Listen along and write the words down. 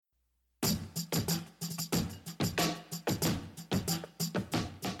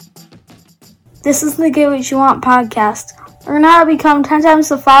This is the Get What You Want podcast. Learn how to become 10 times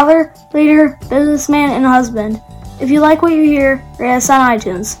the father, leader, businessman, and husband. If you like what you hear, rate us on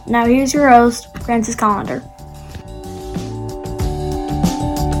iTunes. Now here's your host, Francis Collender.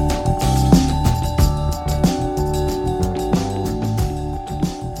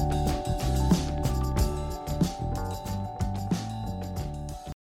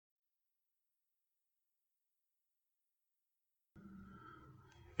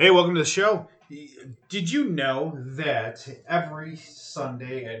 Hey, welcome to the show. Did you know that every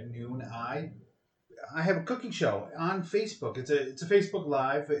Sunday at noon I have a cooking show on Facebook? It's a Facebook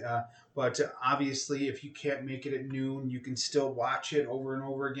Live, but obviously if you can't make it at noon, you can still watch it over and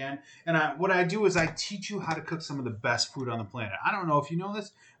over again. And what I do is I teach you how to cook some of the best food on the planet. I don't know if you know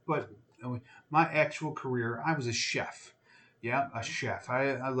this, but my actual career, I was a chef. Yeah, a chef.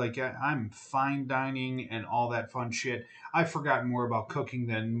 I'm fine dining and all that fun shit. I've forgotten more about cooking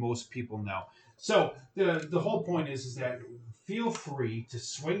than most people know. So the whole point is that feel free to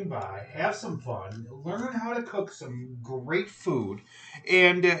swing by, have some fun, learn how to cook some great food,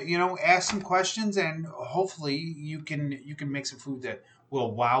 and ask some questions, and hopefully you can make some food that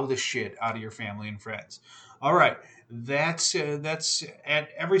will wow the shit out of your family and friends. All right. That's at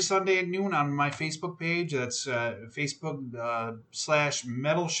every Sunday at noon on my Facebook page. That's Facebook /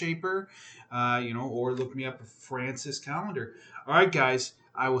 Metal Shaper, or look me up Francis Collender. All right, guys,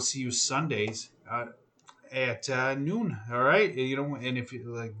 I will see you Sundays at noon. All right, and if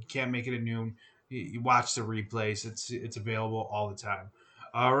you can't make it at noon, you watch the replays. It's available all the time.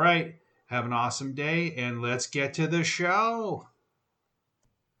 All right, have an awesome day, and let's get to the show.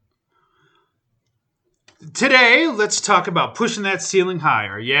 Today, let's talk about pushing that ceiling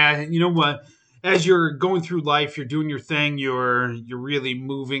higher. Yeah, you know what? As you're going through life, you're doing your thing. You're really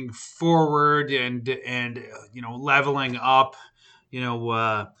moving forward and leveling up.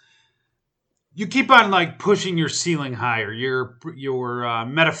 You keep on pushing your ceiling higher. Your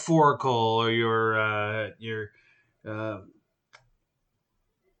metaphorical or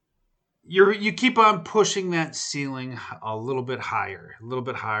you keep on pushing that ceiling a little bit higher, a little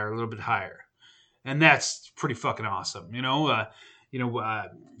bit higher, a little bit higher. And that's pretty fucking awesome.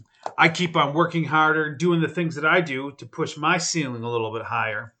 I keep on working harder, doing the things that I do to push my ceiling a little bit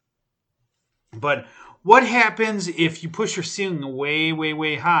higher. But what happens if you push your ceiling way, way,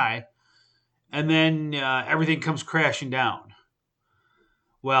 way high, and then everything comes crashing down?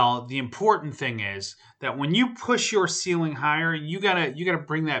 Well, the important thing is that when you push your ceiling higher, you gotta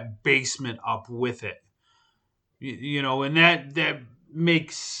bring that basement up with it. And that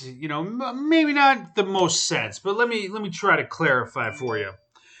makes maybe not the most sense, but let me try to clarify for you.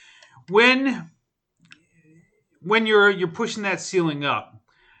 When you're pushing that ceiling up,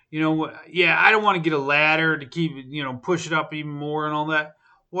 I don't want to get a ladder to keep push it up even more and all that.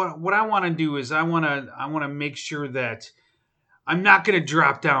 What I want to do is I want to make sure that I'm not going to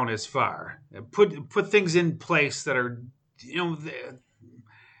drop down as far. Put things in place that are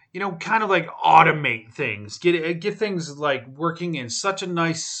kind of like automate things, get things working in such a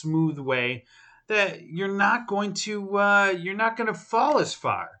nice, smooth way that you're not going to fall as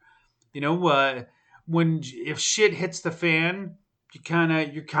far. If shit hits the fan,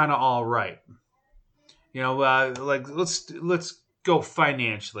 you're kind of all right. Let's go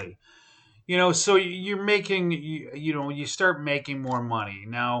financially. So you're making you start making more money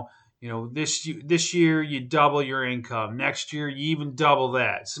now. This year you double your income. Next year you even double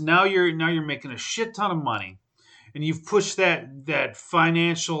that. So now you're making a shit ton of money, and you've pushed that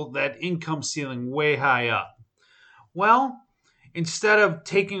income ceiling way high up. Well, instead of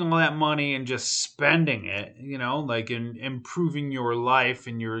taking all that money and just spending it, in improving your life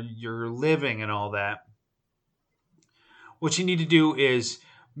and your living and all that, what you need to do is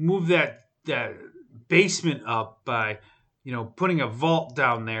move that basement up by putting a vault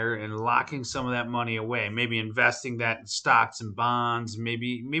down there and locking some of that money away, maybe investing that in stocks and bonds,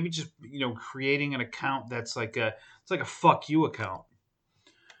 maybe just creating an account that's like a fuck you account.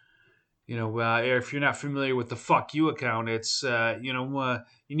 If you're not familiar with the fuck you account, it's you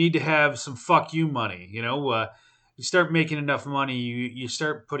need to have some fuck you money. You start making enough money, you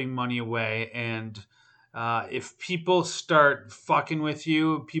start putting money away, and if people start fucking with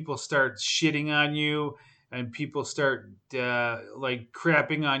you, people start shitting on you, and people start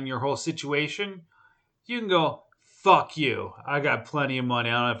crapping on your whole situation, you can go, fuck you. I got plenty of money.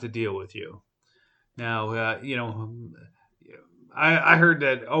 I don't have to deal with you. Now, I heard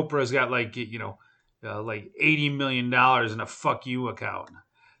that Oprah's got $80 million in a fuck you account.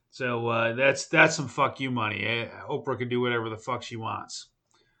 So that's some fuck you money. Oprah can do whatever the fuck she wants.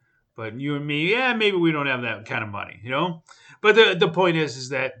 But you and me, maybe we don't have that kind of money, But the point is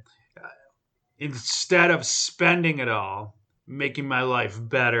that instead of spending it all, making my life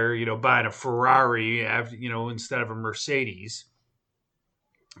better, buying a Ferrari, instead of a Mercedes,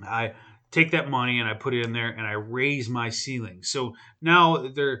 I take that money and I put it in there and I raise my ceiling. So now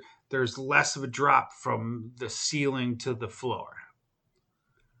there's less of a drop from the ceiling to the floor.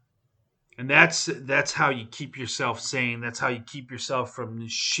 And that's how you keep yourself sane. That's how you keep yourself from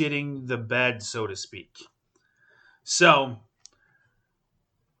shitting the bed, so to speak. So,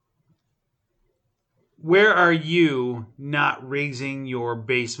 where are you not raising your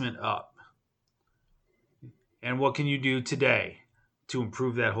basement up? And what can you do today to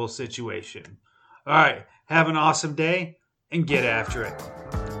improve that whole situation? All right, have an awesome day and get after it.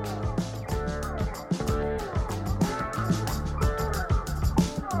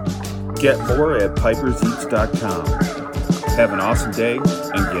 Get more at piperseats.com. Have an awesome day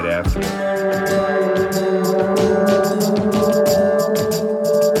and get after it.